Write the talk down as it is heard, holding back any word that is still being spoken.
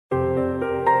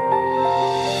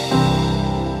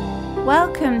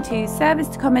Welcome to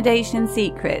Serviced Accommodation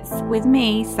Secrets with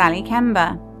me, Sally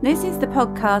Kemba. This is the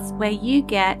podcast where you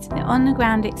get the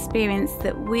on-the-ground experience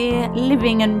that we're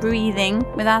living and breathing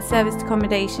with our serviced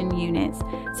accommodation units.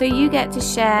 So you get to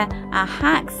share our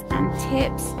hacks and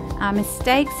tips, our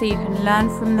mistakes, so you can learn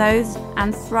from those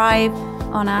and thrive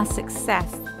on our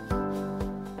success.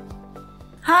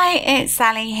 Hi, it's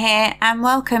Sally here and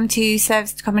welcome to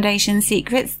Serviced Accommodation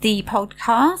Secrets, the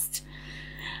podcast.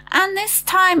 And this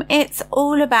time it's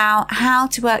all about how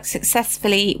to work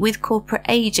successfully with corporate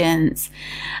agents,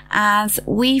 as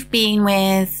we've been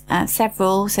with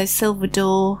several, so Silver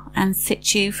Door and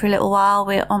Situ for a little while.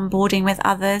 We're onboarding with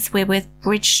others. We're with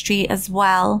Bridge Street as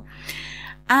well.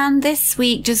 And this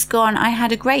week just gone, I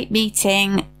had a great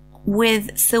meeting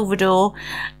with Silver Door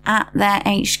at their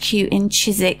HQ in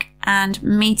Chiswick and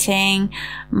meeting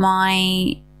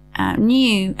my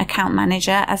new account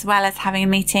manager, as well as having a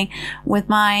meeting with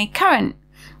my current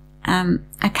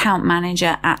account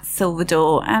manager at Silver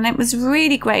Door. And it was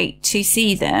really great to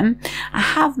see them. I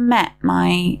have met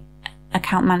my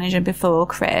account manager before,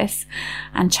 Chris,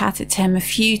 and chatted to him a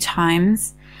few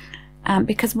times.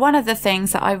 Because one of the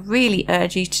things that I really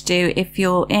urge you to do if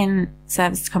you're in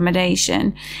serviced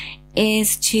accommodation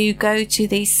is to go to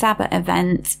the Sabbath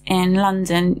event in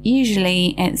London.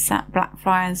 Usually it's at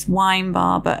Blackfriars Wine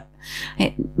Bar, but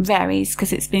it varies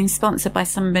because it's being sponsored by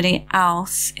somebody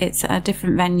else. It's a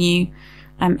different venue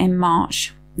in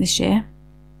March this year.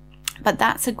 But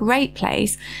that's a great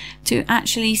place to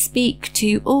actually speak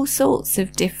to all sorts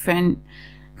of different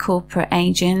corporate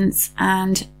agents,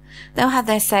 and they'll have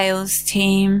their sales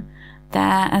team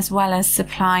there as well as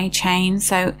supply chain.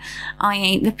 So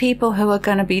i.e. the people who are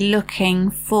going to be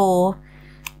looking for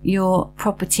your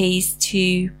properties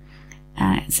to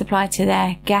supply to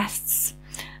their guests,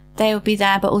 they will be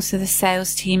there, but also the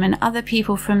sales team and other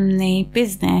people from the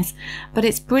business. But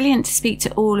it's brilliant to speak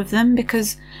to all of them,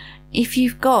 because if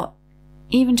you've got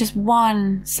even just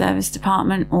one service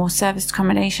department or serviced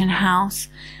accommodation house,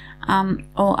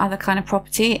 or other kind of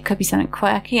property, it could be something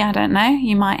quirky, I don't know.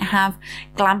 You might have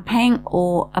glamping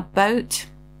or a boat.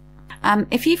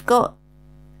 If you've got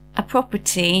a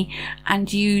property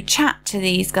and you chat to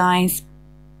these guys,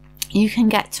 you can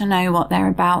get to know what they're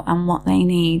about and what they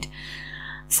need.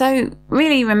 So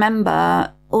really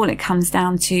remember, all it comes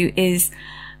down to is,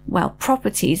 well,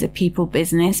 property is a people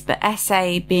business, but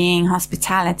SA being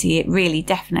hospitality, it really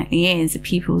definitely is a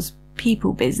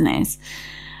people business.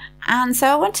 And so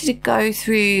I wanted to go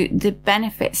through the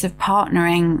benefits of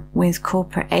partnering with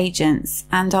corporate agents,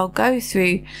 and I'll go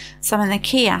through some of the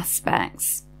key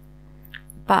aspects.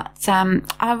 But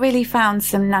I really found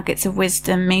some nuggets of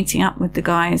wisdom meeting up with the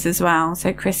guys as well.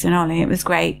 So Chris and Ollie, it was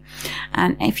great.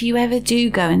 And if you ever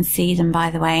do go and see them, by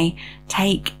the way,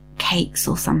 take cakes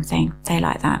or something. They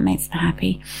like that, makes them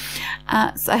happy.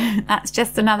 So that's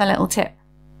just another little tip.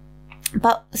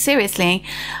 But seriously,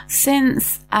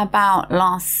 since about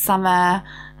last summer,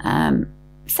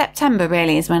 September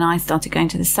really is when I started going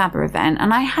to the Sabbath event,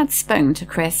 and I had spoken to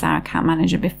Chris, our account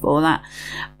manager, before that.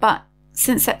 But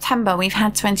since September, we've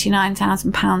had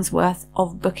 £29,000 worth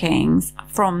of bookings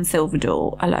from Silver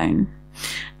Door alone.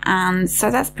 And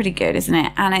so that's pretty good, isn't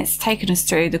it? And it's taken us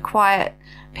through the quiet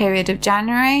period of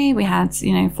January. We had,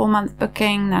 4-month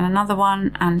booking, then another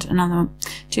one, and another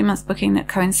 2-month booking that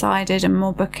coincided, and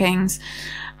more bookings.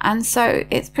 And so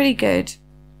it's pretty good.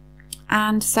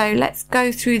 And so let's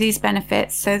go through these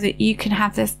benefits so that you can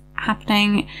have this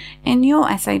happening in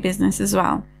your SA business as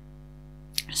well.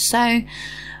 So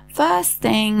first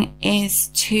thing is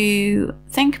to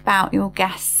think about your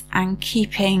guests and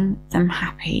keeping them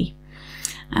happy.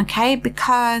 Okay,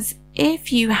 because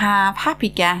if you have happy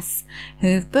guests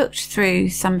who've booked through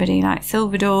somebody like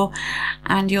Silver Door,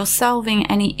 and you're solving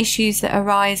any issues that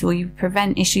arise, or you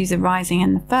prevent issues arising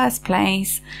in the first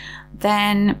place,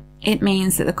 then it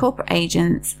means that the corporate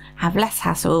agents have less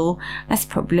hassle, less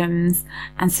problems,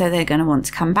 and so they're going to want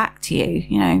to come back to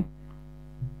you.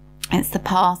 It's the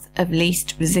path of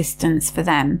least resistance for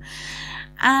them.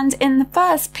 And in the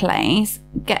first place,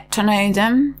 get to know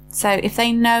them. So if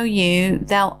they know you,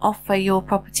 they'll offer your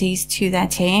properties to their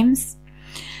teams.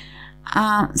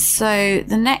 So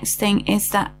the next thing is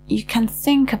that you can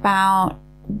think about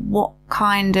what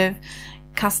kind of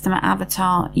customer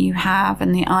avatar you have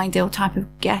and the ideal type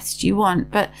of guest you want.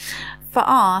 But for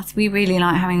us, we really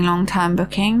like having long-term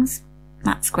bookings.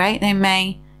 That's great. They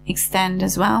may extend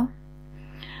as well.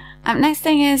 Next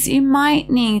thing is, you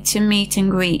might need to meet and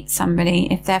greet somebody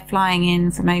if they're flying in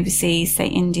from overseas, say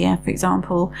India, for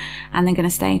example, and they're going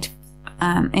to stay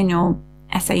in your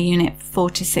SA unit for 4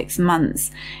 to 6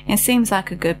 months. It seems like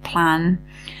a good plan,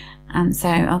 and so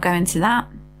I'll go into that.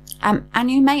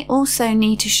 And you may also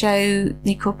need to show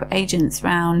the corporate agents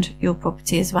around your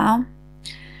property as well.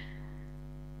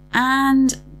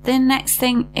 And the next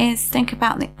thing is think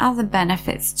about the other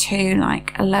benefits too,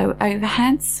 like low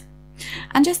overheads.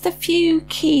 And just a few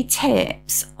key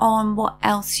tips on what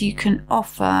else you can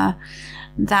offer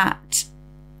that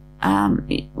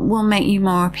will make you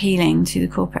more appealing to the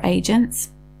corporate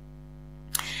agents.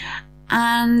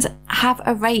 And have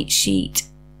a rate sheet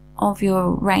of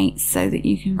your rates so that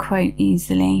you can quote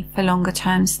easily for longer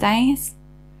term stays.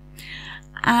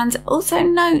 And also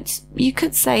note, you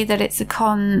could say that it's a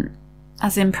con,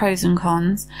 as in pros and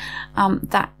cons,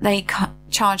 that they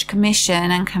charge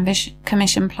commission and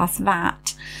commission plus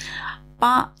VAT,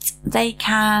 but they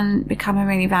can become a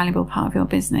really valuable part of your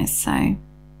business. So,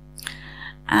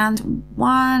 and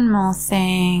one more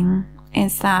thing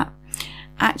is that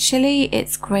actually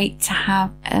it's great to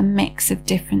have a mix of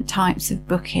different types of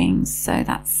bookings. So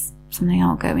that's something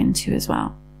I'll go into as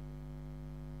well.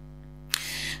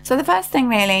 So the first thing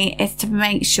really is to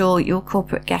make sure your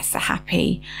corporate guests are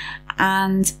happy,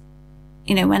 and,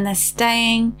 you know, when they're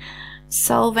staying,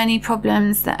 solve any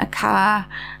problems that occur,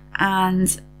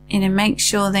 and, you know, make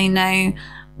sure they know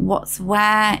what's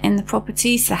where in the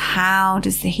property. So how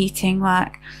does the heating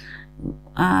work?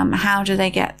 How do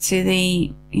they get to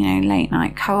the, you know, late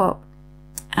night co-op,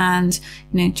 and,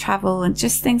 you know, travel, and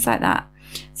just things like that.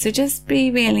 So just be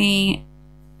really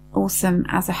awesome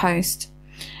as a host.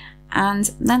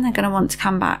 And then they're going to want to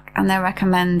come back and they'll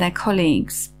recommend their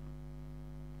colleagues.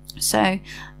 So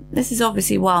this is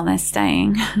obviously while they're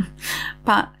staying,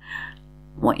 but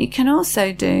what you can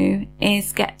also do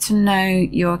is get to know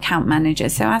your account manager.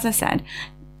 So as I said,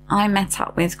 I met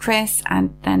up with Chris,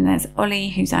 and then there's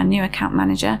Ollie, who's our new account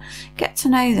manager. Get to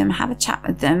know them, have a chat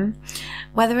with them,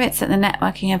 whether it's at the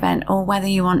networking event or whether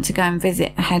you want to go and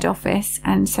visit the head office.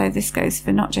 And so this goes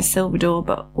for not just Silver Door,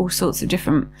 but all sorts of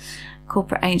different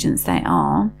corporate agents they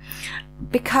are.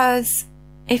 Because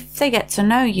if they get to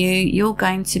know you, you're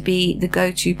going to be the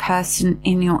go-to person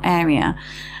in your area,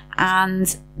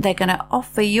 and they're going to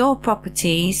offer your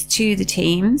properties to the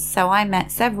teams. So I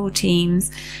met several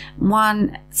teams.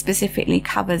 One specifically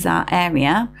covers our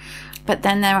area, but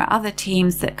then there are other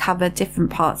teams that cover different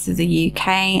parts of the UK,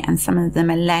 and some of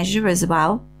them are leisure as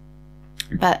well.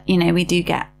 But, you know, we do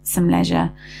get some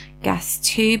leisure guests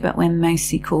too, but we're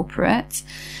mostly corporate.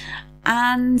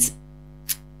 And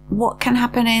what can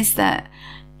happen is that,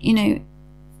 you know,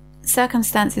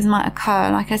 circumstances might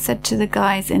occur, like I said to the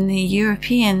guys in the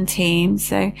European team.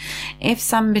 So if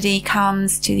somebody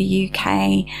comes to the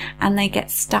UK and they get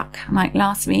stuck, like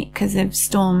last week because of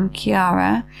Storm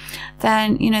Ciara,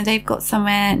 then, you know, they've got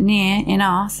somewhere near in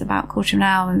us, about a quarter of an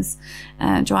hour's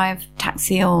drive,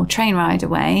 taxi or train ride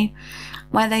away,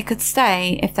 where they could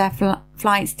stay if their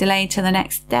flight's delayed till the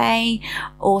next day,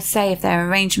 or say if their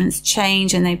arrangements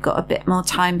change and they've got a bit more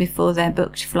time before their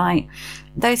booked flight,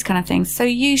 those kind of things. So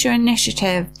use your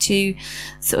initiative to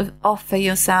sort of offer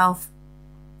yourself,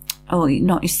 or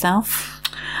not yourself,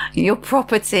 your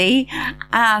property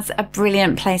as a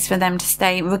brilliant place for them to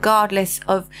stay, regardless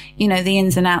of, you know, the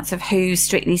ins and outs of who,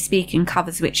 strictly speaking,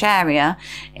 covers which area.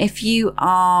 If you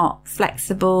are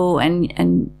flexible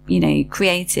and you know,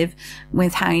 creative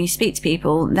with how you speak to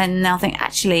people, then they'll think,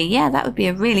 actually, yeah, that would be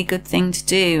a really good thing to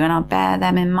do, and I'll bear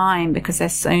them in mind because they're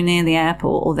so near the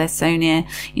airport, or they're so near,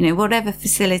 you know, whatever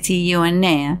facility you are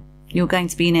near, you're going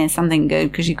to be near something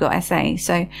good because you've got SA.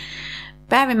 So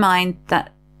bear in mind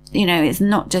that, you know, it's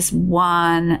not just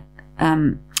one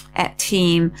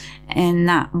team in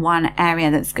that one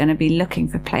area that's going to be looking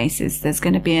for places. There's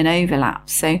going to be an overlap.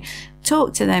 So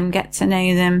talk to them, get to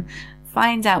know them,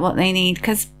 find out what they need,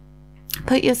 because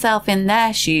put yourself in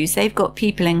their shoes. They've got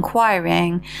people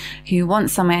inquiring who want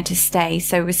somewhere to stay.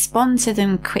 So respond to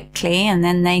them quickly, and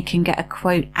then they can get a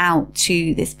quote out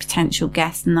to this potential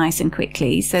guest nice and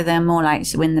quickly. So they're more likely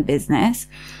to win the business.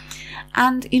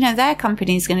 And, you know, their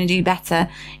company is going to do better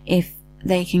if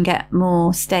they can get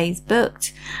more stays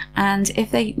booked. And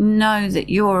if they know that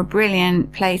you're a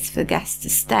brilliant place for guests to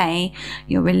stay,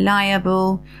 you're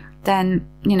reliable, then,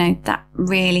 you know, that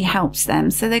really helps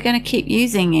them. So they're going to keep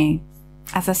using you.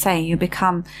 As I say, you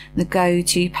become the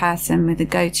go-to person with the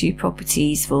go-to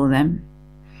properties for them.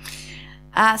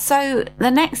 So the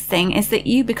next thing is that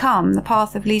you become the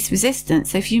path of least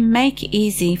resistance. So if you make it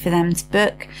easy for them to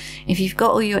book, if you've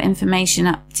got all your information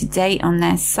up to date on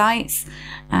their sites,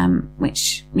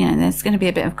 which, you know, there's going to be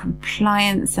a bit of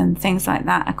compliance and things like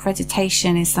that.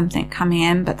 Accreditation is something coming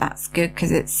in, but that's good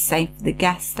because it's safe for the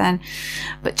guests then.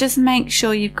 But just make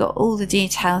sure you've got all the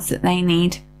details that they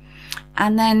need.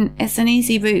 And then it's an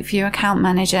easy route for your account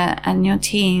manager and your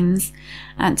teams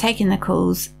taking the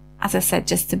calls as I said,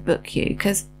 just to book you,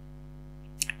 because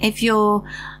if you're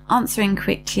answering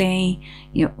quickly,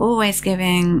 you're always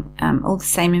giving all the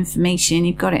same information,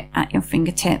 you've got it at your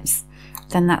fingertips,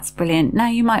 then that's brilliant. Now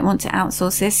you might want to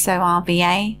outsource this, so our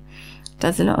VA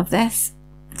does a lot of this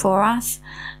for us.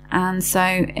 And so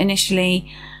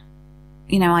initially,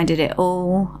 you know, I did it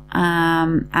all.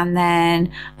 And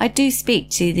then I do speak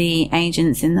to the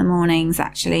agents in the mornings,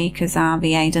 actually, because our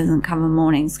VA doesn't cover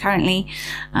mornings currently.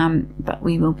 But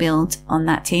we will build on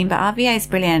that team. But our VA is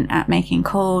brilliant at making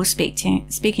calls,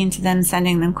 speaking to them,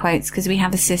 sending them quotes, because we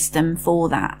have a system for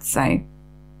that. So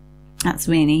that's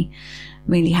really,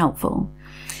 really helpful.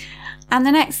 And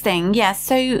the next thing,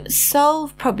 so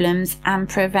solve problems and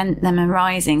prevent them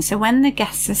arising. So when the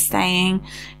guests are staying,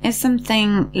 if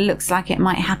something looks like it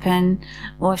might happen,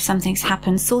 or if something's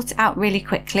happened, sort it out really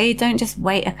quickly. Don't just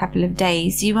wait a couple of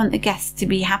days. You want the guests to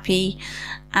be happy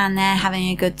and they're having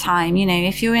a good time. You know,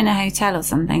 if you're in a hotel or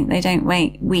something, they don't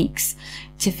wait weeks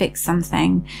to fix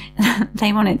something.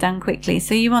 They want it done quickly.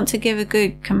 So you want to give a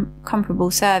good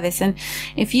comparable service. And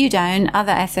if you don't,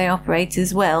 other SA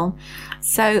operators will.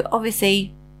 So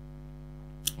obviously,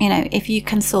 you know, if you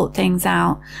can sort things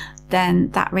out,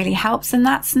 then that really helps. And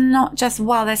that's not just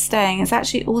while they're staying, it's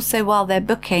actually also while they're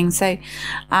booking. So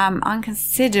I'm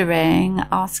considering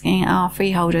asking our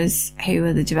freeholders, who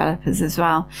are the developers as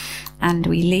well, and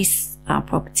we lease our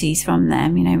properties from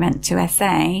them, you know, rent to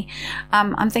SA.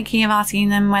 I'm thinking of asking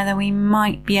them whether we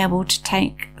might be able to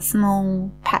take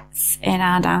small pets in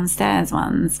our downstairs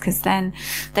ones, because then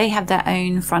they have their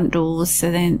own front doors,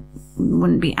 so then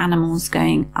wouldn't be animals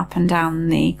going up and down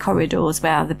the corridors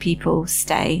where other people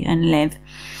stay and live,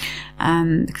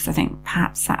 because I think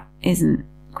perhaps that isn't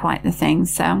quite the thing.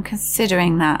 So I'm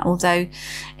considering that, although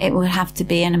it would have to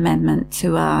be an amendment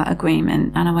to our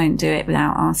agreement, and I won't do it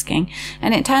without asking.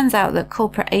 And it turns out that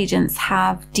corporate agents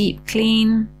have deep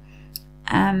clean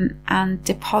and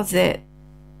deposit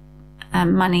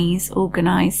monies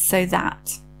organised so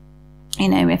that, you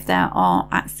know, if there are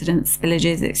accidents,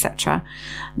 spillages, etc.,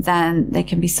 then they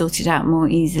can be sorted out more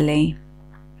easily.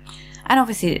 And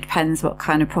obviously it depends what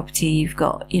kind of property you've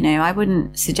got. You know, I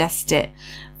wouldn't suggest it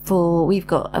for, we've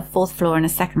got a 4th floor and a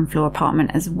 2nd floor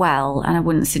apartment as well, and I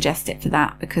wouldn't suggest it for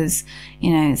that because,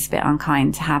 you know, it's a bit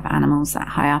unkind to have animals that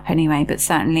high up anyway. But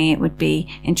certainly it would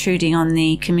be intruding on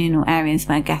the communal areas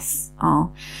where guests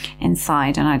are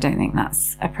inside, and I don't think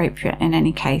that's appropriate in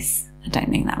any case. I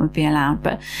don't think that would be allowed.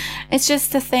 But it's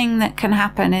just a thing that can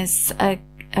happen is a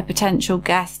potential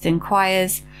guest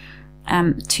inquires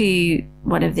to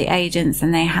one of the agents,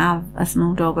 and they have a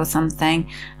small dog or something,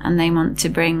 and they want to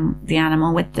bring the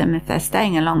animal with them if they're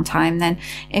staying a long time. Then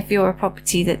if you're a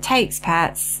property that takes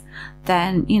pets,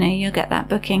 then, you know, you'll get that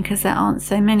booking because there aren't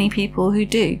so many people who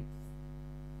do.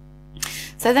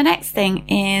 So the next thing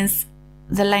is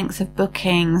the length of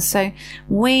bookings. So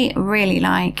we really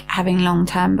like having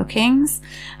long-term bookings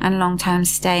and long-term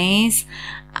stays,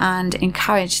 and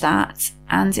encourage that.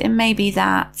 And it may be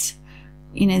that,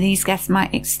 you know, these guests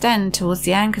might extend towards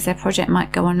the end because their project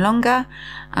might go on longer,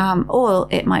 or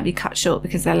it might be cut short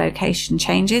because their location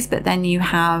changes, but then you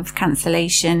have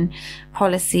cancellation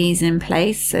policies in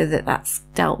place so that that's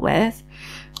dealt with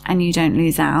and you don't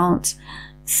lose out.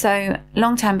 So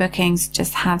long-term bookings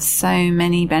just have so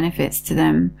many benefits to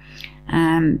them,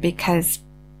 because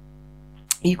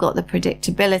you've got the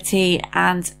predictability,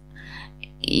 and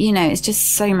you know, it's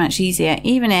just so much easier,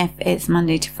 even if it's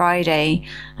Monday to Friday,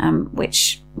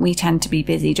 which we tend to be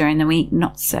busy during the week,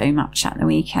 not so much at the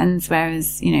weekends,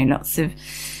 whereas, you know, lots of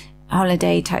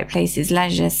holiday type places,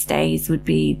 leisure stays would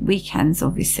be weekends,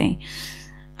 obviously.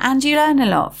 And you learn a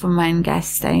lot from when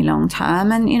guests stay long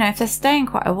term. And, you know, if they're staying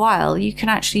quite a while, you can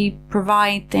actually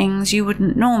provide things you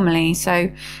wouldn't normally. So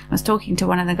I was talking to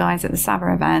one of the guys at the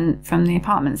Sabah event from the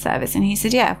apartment service, and he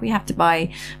said, yeah, if we have to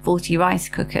buy 40 rice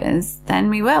cookers,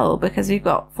 then we will, because we've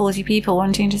got 40 people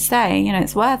wanting to stay. You know,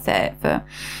 it's worth it for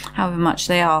however much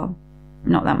they are.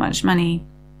 Not that much money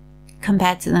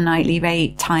compared to the nightly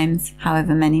rate times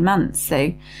however many months.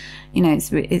 So, you know,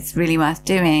 it's really worth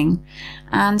doing.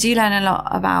 And you learn a lot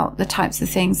about the types of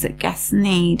things that guests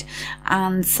need,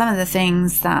 and some of the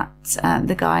things that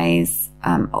the guys,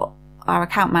 our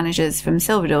account managers from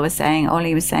Silverdor were saying,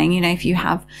 Ollie was saying, you know, if you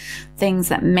have things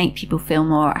that make people feel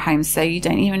more at home, so you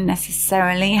don't even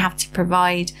necessarily have to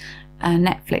provide a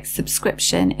Netflix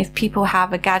subscription. If people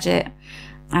have a gadget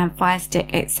and Fire Stick,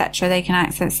 etc., they can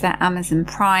access their Amazon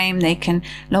Prime, they can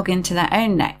log into their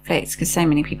own Netflix, because so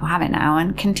many people have it now,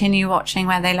 and continue watching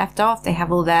where they left off. They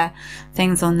have all their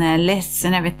things on their lists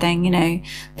and everything, you know,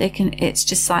 they can, it's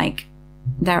just like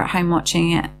they're at home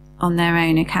watching it on their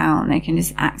own account. They can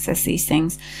just access these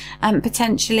things.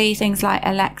 Potentially things like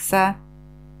Alexa,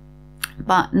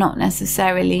 but not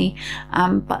necessarily.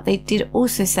 But they did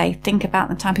also say, think about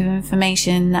the type of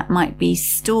information that might be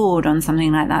stored on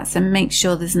something like that. So make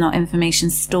sure there's not information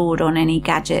stored on any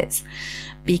gadgets,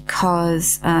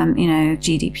 because,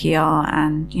 GDPR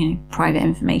and, private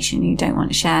information you don't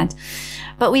want shared.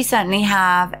 But we certainly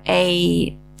have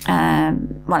a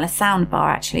sound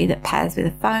bar actually that pairs with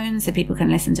a phone, so people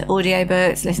can listen to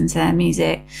audiobooks, listen to their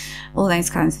music, all those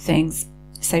kinds of things.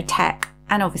 So tech,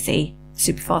 and obviously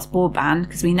super fast broadband,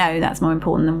 because we know that's more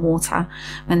important than water.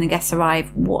 When the guests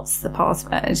arrive, what's the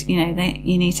password? You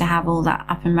need to have all that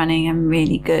up and running, and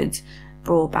really good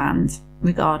broadband,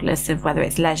 regardless of whether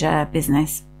it's leisure,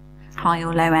 business, high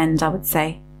or low end, I would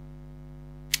say.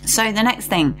 So the next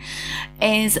thing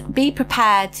is be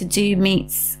prepared to do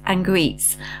meets and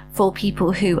greets for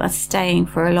people who are staying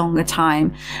for a longer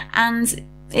time. And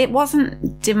it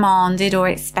wasn't demanded or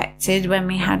expected when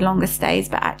we had longer stays,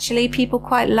 but actually people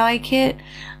quite like it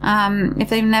if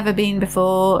they've never been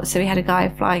before. So we had a guy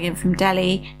flying in from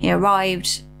Delhi. He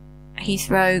arrived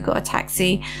Heathrow, got a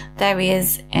taxi. There he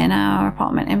is in our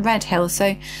apartment in Redhill.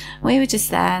 So we were just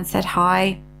there and said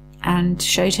hi, and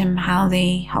showed him how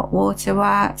the hot water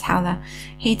worked, how the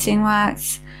heating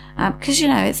works, because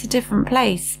it's a different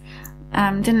place.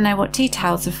 Didn't know what tea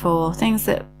towels are for, things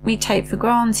that we take for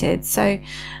granted. So,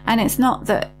 and it's not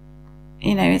that,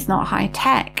 it's not high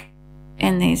tech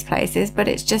in these places, but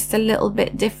it's just a little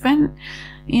bit different.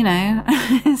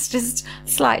 It's just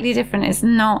slightly different. It's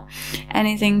not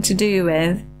anything to do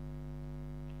with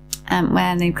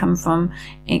where they've come from,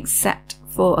 except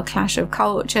for a clash of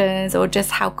cultures, or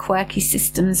just how quirky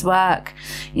systems work.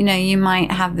 You might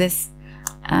have this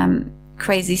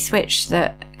crazy switch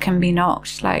that can be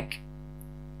knocked, like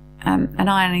an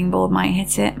ironing board might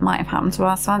hit it, might have happened to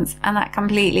us once, and that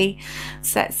completely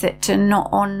sets it to not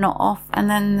on, not off, and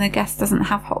then the guest doesn't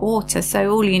have hot water. So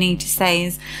all you need to say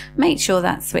is make sure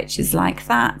that switch is like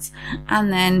that,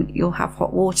 and then you'll have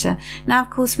hot water. Now, of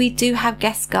course, we do have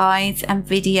guest guides and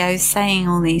videos saying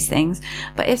all these things,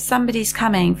 but if somebody's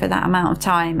coming for that amount of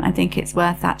time, I think it's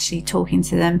worth actually talking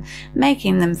to them,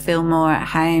 making them feel more at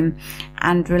home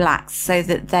and relaxed, so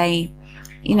that they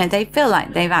feel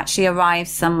like they've actually arrived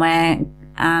somewhere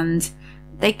and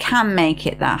they can make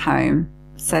it their home,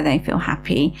 so they feel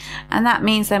happy. And that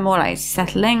means they're more likely to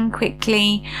settle in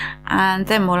quickly, and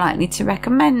they're more likely to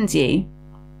recommend you.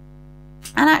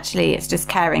 And actually, it's just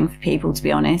caring for people, to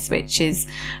be honest, which is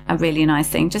a really nice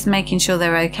thing. Just making sure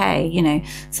they're okay,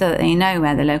 so that they know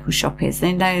where the local shop is.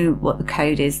 They know what the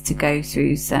code is to go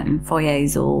through certain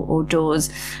foyers or doors,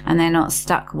 and they're not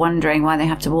stuck wondering why they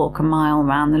have to walk a mile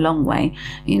around the long way.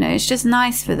 It's just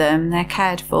nice for them. They're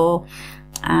cared for,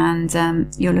 and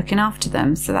you're looking after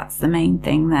them. So that's the main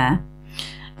thing there.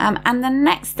 And the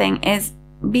next thing is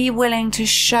be willing to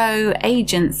show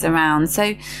agents around.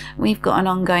 So we've got an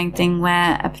ongoing thing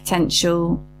where a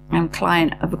potential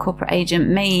client of a corporate agent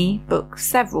may book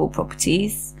several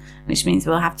properties, which means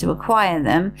we'll have to acquire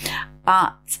them.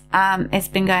 But it's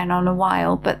been going on a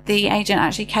while. But the agent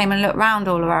actually came and looked around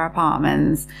all of our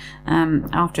apartments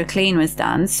after a clean was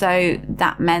done. So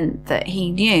that meant that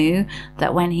he knew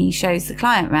that when he shows the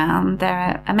client round,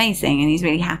 they're amazing, and he's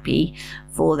really happy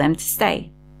for them to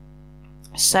stay.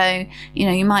 So,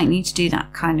 you might need to do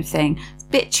that kind of thing. It's a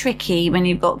bit tricky when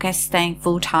you've got guests staying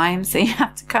full time, so you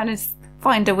have to kind of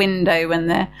find a window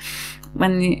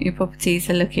when your properties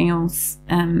are looking all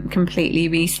completely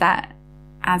reset,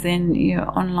 as in your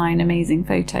online amazing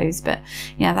photos. But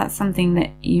yeah, that's something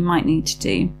that you might need to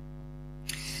do.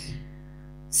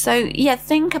 So yeah,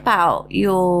 think about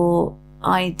your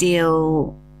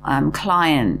ideal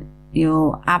client,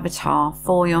 your avatar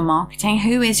for your marketing.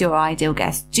 Who is your ideal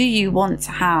guest? Do you want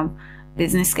to have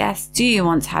business guests? Do you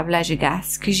want to have leisure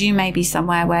guests? Because you may be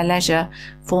somewhere where leisure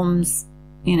forms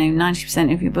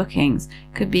 90% of your bookings.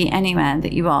 Could be anywhere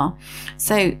that you are.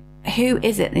 So who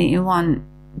is it that you want?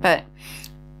 But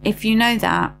if you know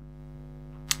that,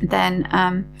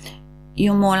 then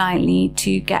you're more likely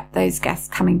to get those guests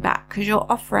coming back, because you're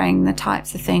offering the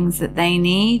types of things that they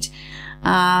need.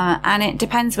 And it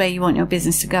depends where you want your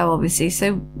business to go, obviously.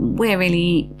 So we're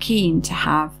really keen to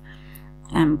have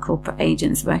corporate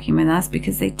agents working with us,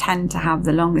 because they tend to have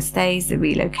the longer stays, the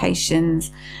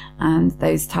relocations, and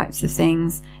those types of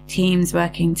things. Teams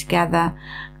working together,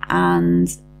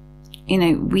 and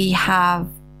we have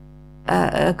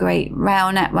a great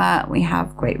rail network. We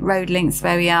have great road links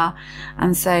where we are,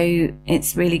 and so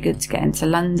it's really good to get into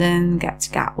London, get to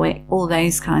Gatwick, all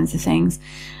those kinds of things.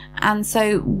 And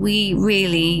so we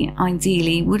really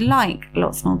ideally would like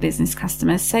lots more business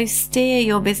customers. So steer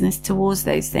your business towards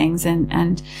those things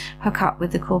and hook up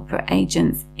with the corporate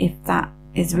agents if that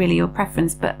is really your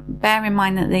preference. But bear in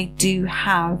mind that they do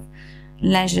have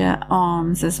leisure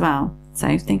arms as well.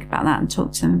 So think about that and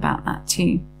talk to them about that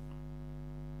too.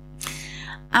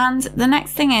 And the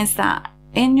next thing is that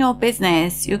in your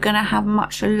business, you're going to have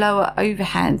much lower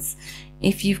overheads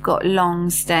if you've got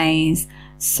long stays.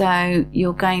 So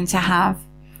you're going to have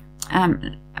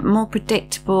more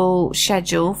predictable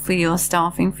schedule for your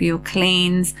staffing, for your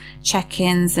cleans,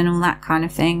 check-ins and all that kind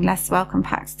of thing. Less welcome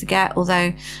packs to get,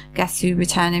 although guests who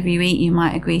return every week, you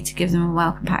might agree to give them a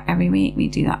welcome pack every week. We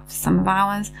do that for some of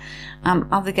ours.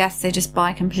 Other guests, they just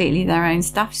buy completely their own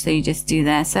stuff. So you just do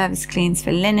their service cleans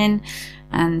for linen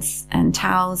and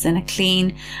towels and a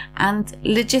clean. And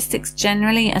logistics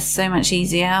generally are so much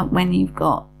easier when you've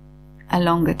got a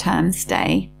longer term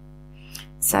stay.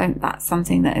 So that's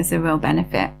something that is a real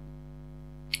benefit.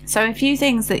 So a few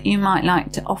things that you might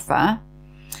like to offer,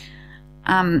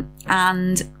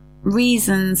 and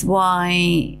reasons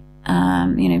why,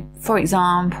 for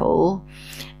example,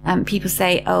 people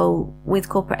say, oh, with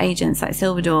corporate agents like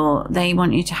Silverdor, they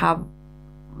want you to have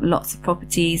lots of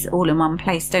properties all in one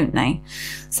place, don't they?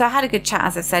 So I had a good chat,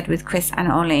 as I said, with Chris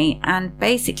and Ollie, and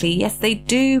basically, yes, they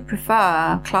do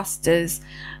prefer clusters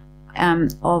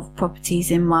of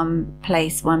properties in one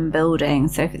place, one building.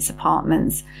 So if it's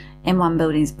apartments in one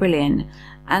building is brilliant.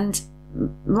 And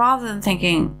rather than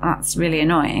thinking that's really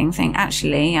annoying, think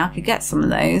actually I could get some of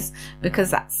those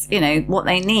because that's, what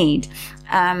they need.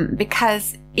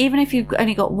 Because even if you've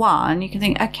only got one, you can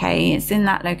think, okay, it's in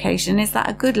that location. Is that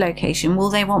a good location? Will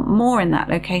they want more in that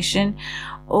location?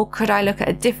 Or could I look at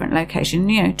a different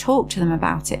location? Talk to them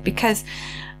about it, because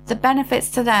the benefits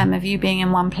to them of you being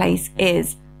in one place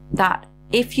is that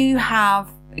if you have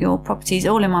your properties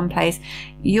all in one place,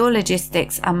 your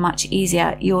logistics are much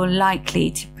easier. You're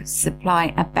likely to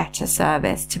supply a better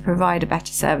service, to provide a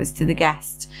better service to the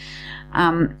guest.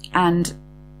 And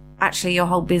actually your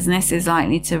whole business is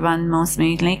likely to run more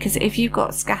smoothly, because if you've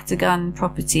got scattergun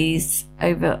properties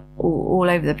all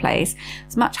over the place,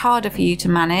 it's much harder for you to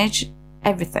manage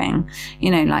everything,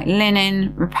 like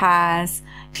linen, repairs,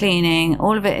 cleaning.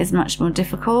 All of it is much more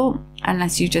difficult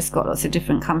unless you've just got lots of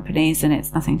different companies and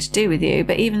it's nothing to do with you.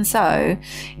 But even so,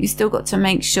 you still got to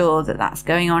make sure that that's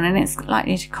going on, and it's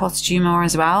likely to cost you more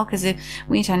as well, because if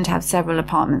we tend to have several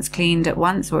apartments cleaned at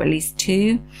once, or at least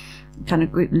two, kind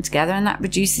of group them together, and that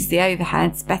reduces the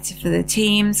overheads. Better for the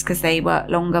teams because they work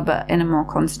longer but in a more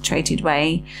concentrated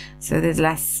way, so there's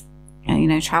less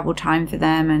travel time for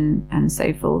them and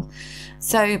so forth.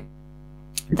 So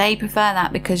they prefer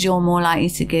that because you're more likely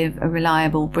to give a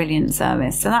reliable, brilliant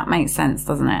service. So that makes sense,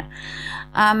 doesn't it?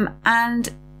 And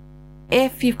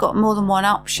if you've got more than one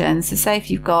option, so say if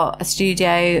you've got a studio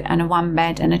and a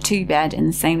 1-bed and a 2-bed in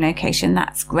the same location,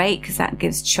 that's great because that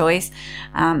gives choice.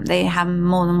 They have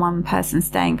more than one person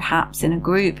staying perhaps in a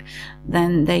group,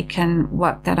 then they can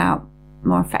work that out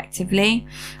more effectively.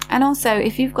 And also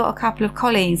if you've got a couple of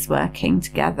colleagues working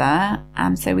together,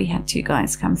 so we had 2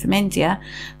 guys come from India,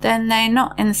 then they're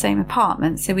not in the same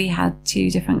apartment. So we had 2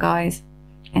 different guys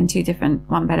in 2 different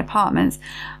 1-bed apartments,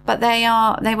 but they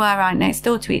were right next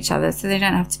door to each other, so they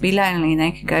don't have to be lonely.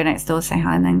 They could go next door, say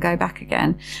hi, and then go back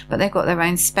again, but they've got their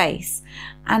own space.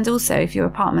 And also if your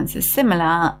apartments are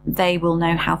similar, they will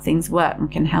know how things work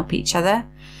and can help each other,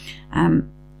 and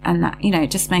that it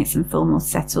just makes them feel more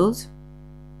settled.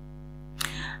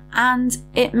 And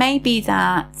it may be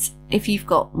that if you've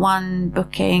got one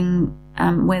booking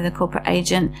with a corporate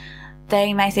agent,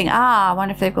 they may think, I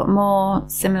wonder if they've got more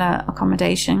similar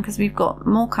accommodation, because we've got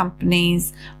more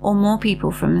companies or more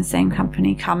people from the same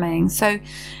company coming. So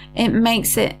it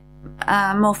makes it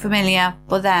more familiar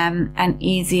for them and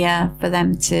easier for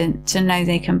them to know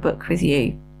they can book with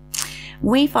you.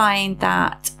 We find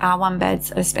that our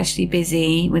 1-beds are especially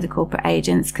busy with the corporate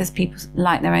agents because people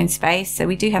like their own space. So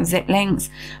we do have zip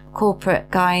links. Corporate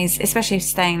guys, especially if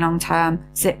staying long term,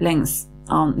 zip links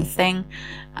aren't the thing.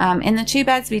 In the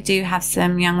 2-beds, we do have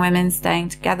some young women staying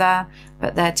together,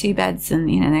 but they're 2-beds and,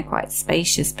 they're quite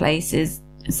spacious places,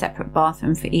 a separate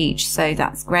bathroom for each. So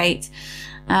that's great.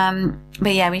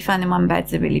 But yeah, we find the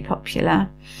 1-beds are really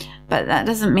popular. But that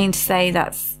doesn't mean to say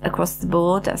that's across the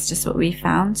board. That's just what we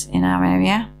found in our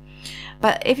area.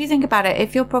 But if you think about it,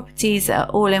 if your properties are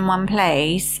all in one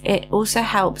place, it also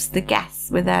helps the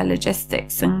guests with their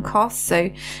logistics and costs. So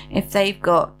if they've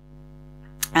got,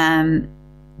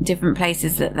 different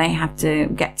places that they have to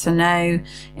get to know.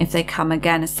 If they come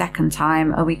again a second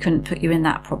time, we couldn't put you in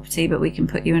that property, but we can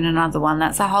put you in another one.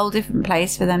 That's a whole different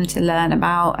place for them to learn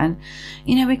about. And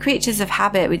we're creatures of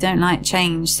habit. We don't like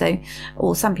change. So,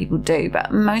 or some people do,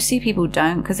 but mostly people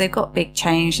don't, because they've got big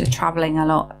change. They're traveling a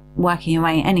lot, working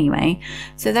away anyway,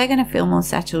 so they're going to feel more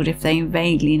settled if they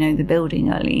vaguely know the building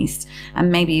at least,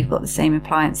 and maybe you've got the same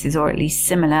appliances or at least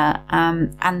similar,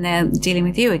 and they're dealing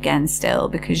with you again still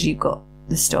because you've got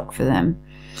the stock for them.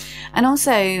 And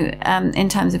also in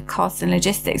terms of costs and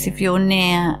logistics, if you're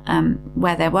near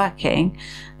where they're working,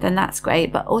 then that's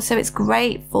great, but also it's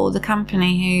great for the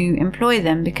company who employ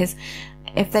them, because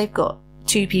if they've got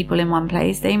 2 people in one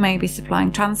place, they may be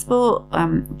supplying transport,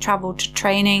 travel to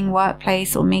training,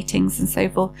 workplace or meetings and so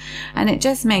forth, and it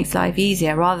just makes life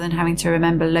easier rather than having to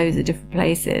remember loads of different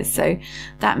places. So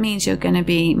that means you're going to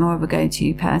be more of a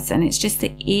go-to person. It's just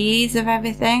the ease of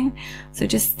everything. So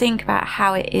just think about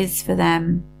how it is for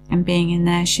them and being in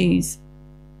their shoes.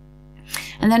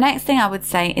 And the next thing I would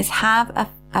say is have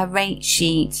a rate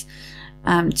sheet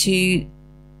to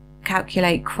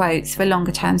calculate quotes for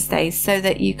longer term stays, so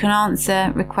that you can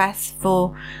answer requests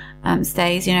for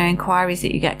stays, inquiries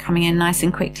that you get coming in nice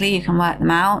and quickly. You can work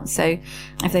them out. So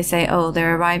if they say,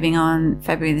 they're arriving on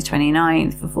February the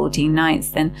 29th for 14 nights,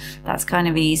 then that's kind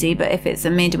of easy. But if it's a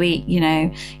midweek,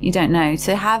 you don't know.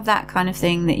 So have that kind of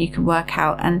thing that you can work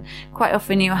out. And quite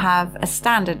often you have a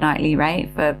standard nightly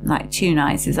rate for like 2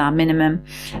 nights is our minimum.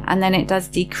 And then it does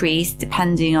decrease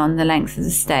depending on the length of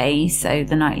the stay. So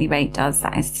the nightly rate does,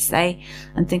 that is to say.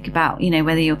 And think about,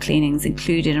 whether your cleaning's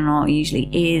included or not. It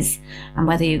usually is. And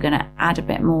whether you're going to add a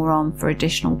bit more on for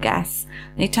additional guests.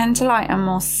 They tend to like a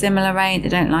more similar rate. They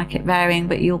don't like it varying,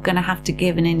 but you're going to have to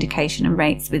give an indication of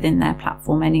rates within their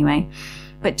platform anyway.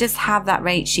 But just have that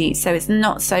rate sheet, so it's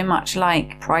not so much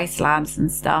like Price Labs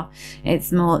and stuff.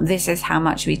 It's more, this is how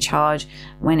much we charge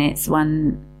when it's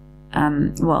one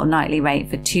nightly rate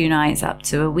for 2 nights up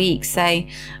to a week, say,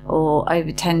 or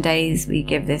over 10 days we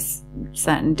give this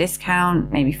certain discount,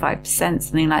 maybe 5%,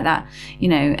 something like that,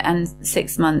 and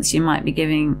 6 months you might be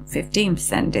giving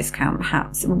 15% discount,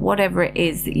 perhaps. Whatever it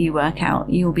is that you work out,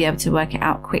 you'll be able to work it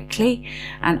out quickly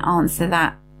and answer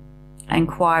that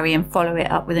inquiry and follow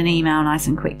it up with an email nice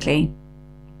and quickly.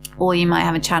 Or you might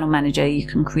have a channel manager, you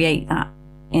can create that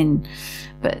in,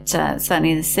 but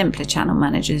certainly the simpler channel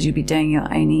managers, you'll be doing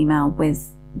your own email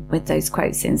with those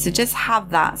quotes in. So just have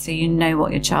that so you know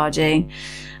what you're charging.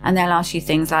 And they'll ask you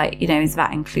things like, is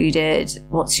that included?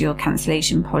 What's your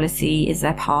cancellation policy? Is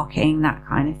there parking? That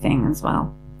kind of thing as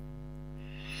well.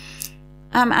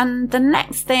 And the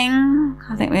next thing,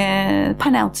 I think we're the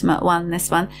penultimate one, this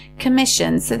one,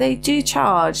 commission. So they do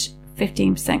charge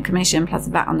 15% commission plus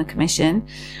VAT on the commission.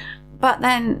 But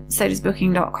then so does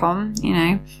Booking.com,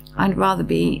 I'd rather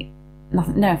be,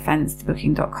 no offence to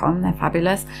Booking.com, they're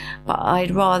fabulous, but I'd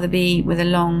rather be with a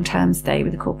long-term stay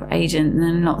with a corporate agent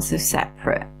than lots of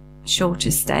separate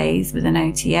shorter stays with an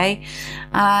OTA.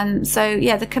 So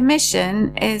yeah, the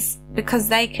commission is because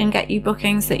they can get you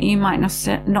bookings that you might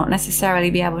not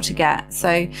necessarily be able to get.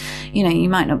 So, you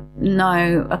might not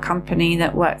know a company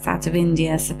that works out of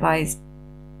India supplies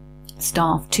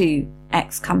staff to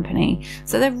X company.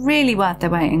 So they're really worth their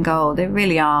weight in gold. They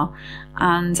really are.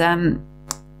 And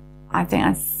I think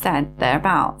I said they're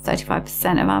about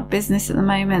 35% of our business at the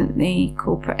moment, the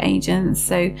corporate agents.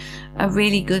 So a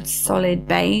really good solid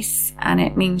base, and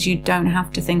it means you don't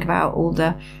have to think about all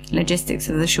the logistics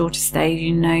of the shorter stays.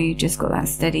 You just got that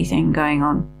steady thing going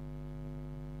on.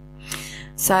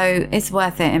 So it's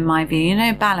worth it in my view,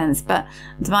 balance. But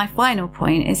my final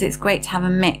point is it's great to have a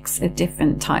mix of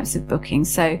different types of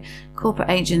bookings. So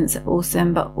corporate agents are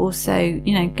awesome, but also,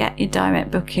 get your direct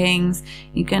bookings.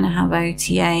 You're going to have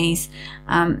OTAs.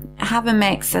 Have a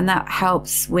mix, and that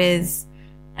helps with,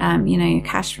 your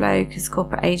cash flow, because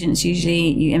corporate agents, usually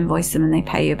you invoice them and they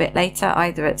pay you a bit later,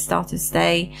 either at start of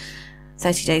stay,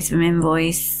 30 days from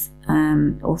invoice,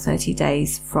 or 30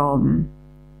 days from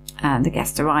the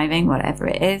guest arriving, whatever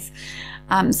it is.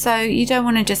 So you don't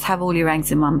want to just have all your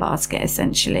eggs in one basket,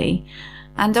 essentially.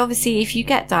 And obviously, if you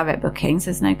get direct bookings,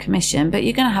 there's no commission, but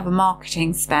you're going to have a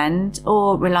marketing spend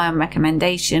or rely on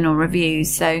recommendation or reviews.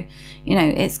 So,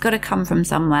 it's got to come from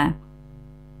somewhere.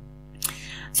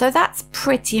 So that's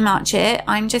pretty much it.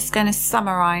 I'm just going to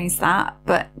summarize that.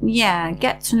 But yeah,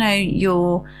 get to know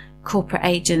your corporate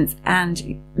agents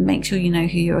and make sure you know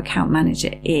who your account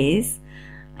manager is,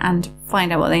 and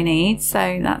find out what they need.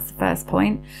 So that's the first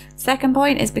point. Second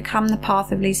point is become the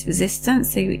path of least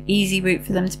resistance, so easy route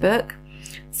for them to book.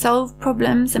 Solve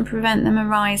problems and prevent them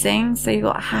arising, so you've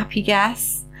got happy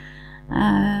guests.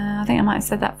 I think I might have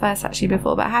said that first actually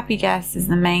before, but happy guests is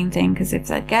the main thing, because if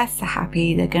the guests are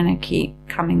happy, they're going to keep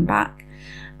coming back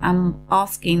and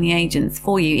asking the agents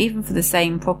for you, even for the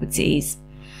same properties.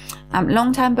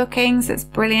 Long-term bookings, that's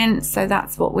brilliant. So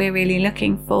that's what we're really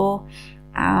looking for.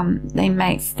 They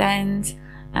may extend,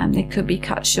 they could be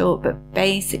cut short, but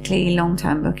basically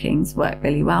long-term bookings work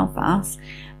really well for us.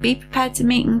 Be prepared to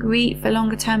meet and greet for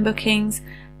longer-term bookings.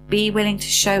 Be willing to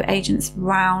show agents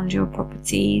around your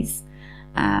properties.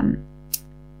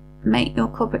 Make your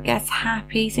corporate guests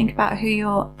happy. Think about who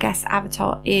your guest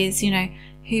avatar is. You know,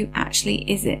 who actually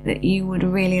is it that you would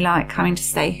really like coming to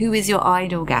stay? Who is your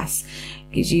ideal guest?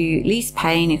 Gives you least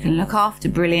pain, you can look after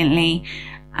brilliantly,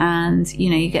 and you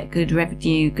know, you get good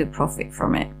revenue, good profit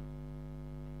from it.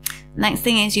 Next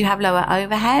thing is you have lower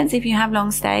overheads if you have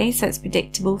long stays, so it's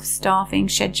predictable for staffing,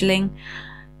 scheduling,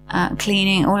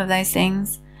 cleaning, all of those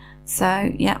things.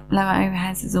 So yeah, lower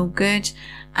overheads is all good.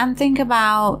 And think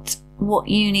about what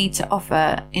you need to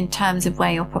offer in terms of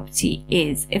where your property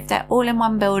is. If they're all in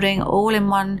one building, all in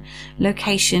one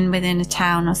location within a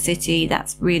town or city,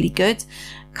 that's really good,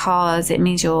 because it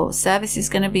means your service is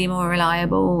going to be more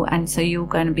reliable, and so you're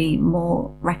going to be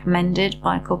more recommended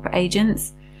by corporate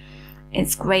agents.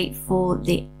 It's great for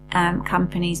the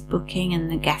company's booking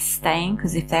and the guests staying,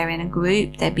 because if they're in a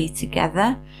group, they'll be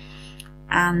together,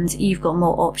 and you've got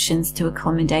more options to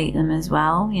accommodate them as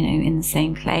well, you know, in the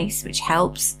same place, which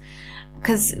helps,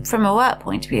 because from a work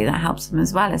point of view, that helps them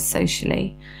as well as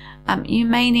socially. You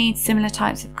may need similar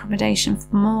types of accommodation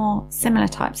for more similar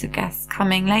types of guests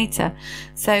coming later.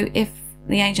 So if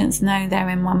the agents know they're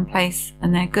in one place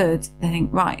and they're good, they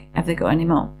think, right, have they got any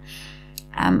more?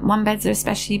 One beds are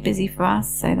especially busy for us,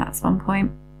 so that's one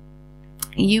point.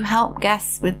 You help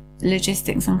guests with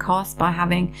logistics and costs by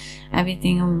having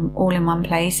everything all in one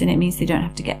place, and it means they don't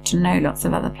have to get to know lots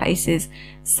of other places.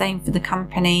 Same for the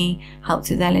company, helps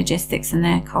with their logistics and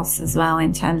their costs as well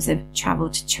in terms of travel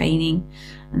to training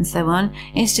and so on.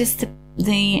 It's just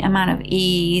the amount of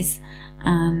ease,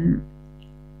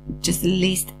 just the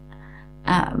least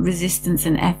resistance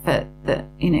and effort that,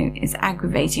 you know, is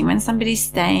aggravating. When somebody's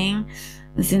staying,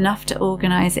 there's enough to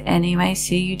organise it anyway,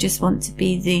 so you just want to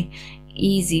be the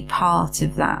easy part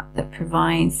of that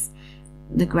provides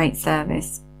the great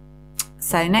service.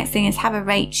 So next thing is have a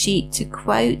rate sheet to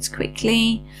quote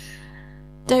quickly.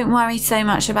 Don't worry so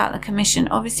much about the commission.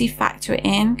 Obviously factor it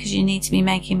in, because you need to be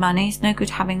making money. It's no good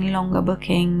having longer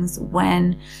bookings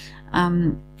when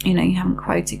you know, you haven't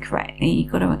quoted correctly.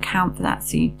 You've got to account for that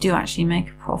so you do actually make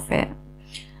a profit.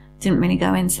 Didn't really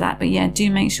go into that, but yeah,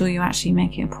 do make sure you're actually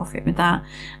making a profit with that,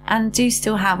 and do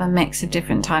still have a mix of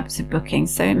different types of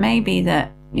bookings. So it may be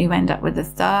that you end up with a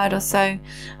third or so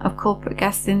of corporate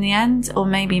guests in the end, or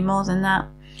maybe more than that,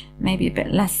 maybe a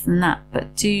bit less than that,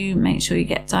 but do make sure you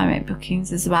get direct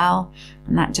bookings as well,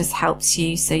 and that just helps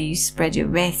you, so you spread your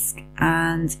risk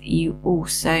and you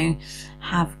also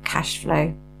have cash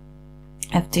flow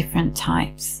of different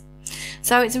types.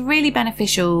 So it's really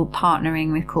beneficial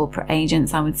partnering with corporate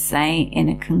agents, I would say, in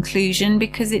a conclusion,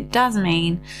 because it does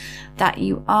mean that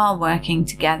you are working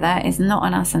together. It's not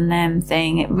an us and them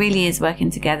thing. It really is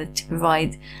working together to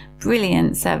provide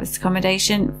brilliant service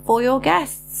accommodation for your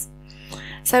guests.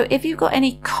 So if you've got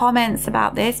any comments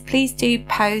about this, please do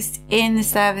post in the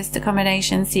Serviced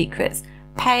Accommodation Secrets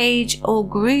page or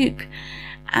group,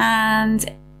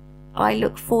 and I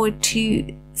look forward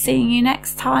to seeing you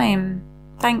next time.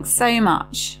 Thanks so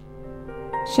much.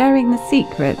 Sharing the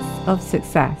secrets of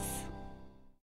success.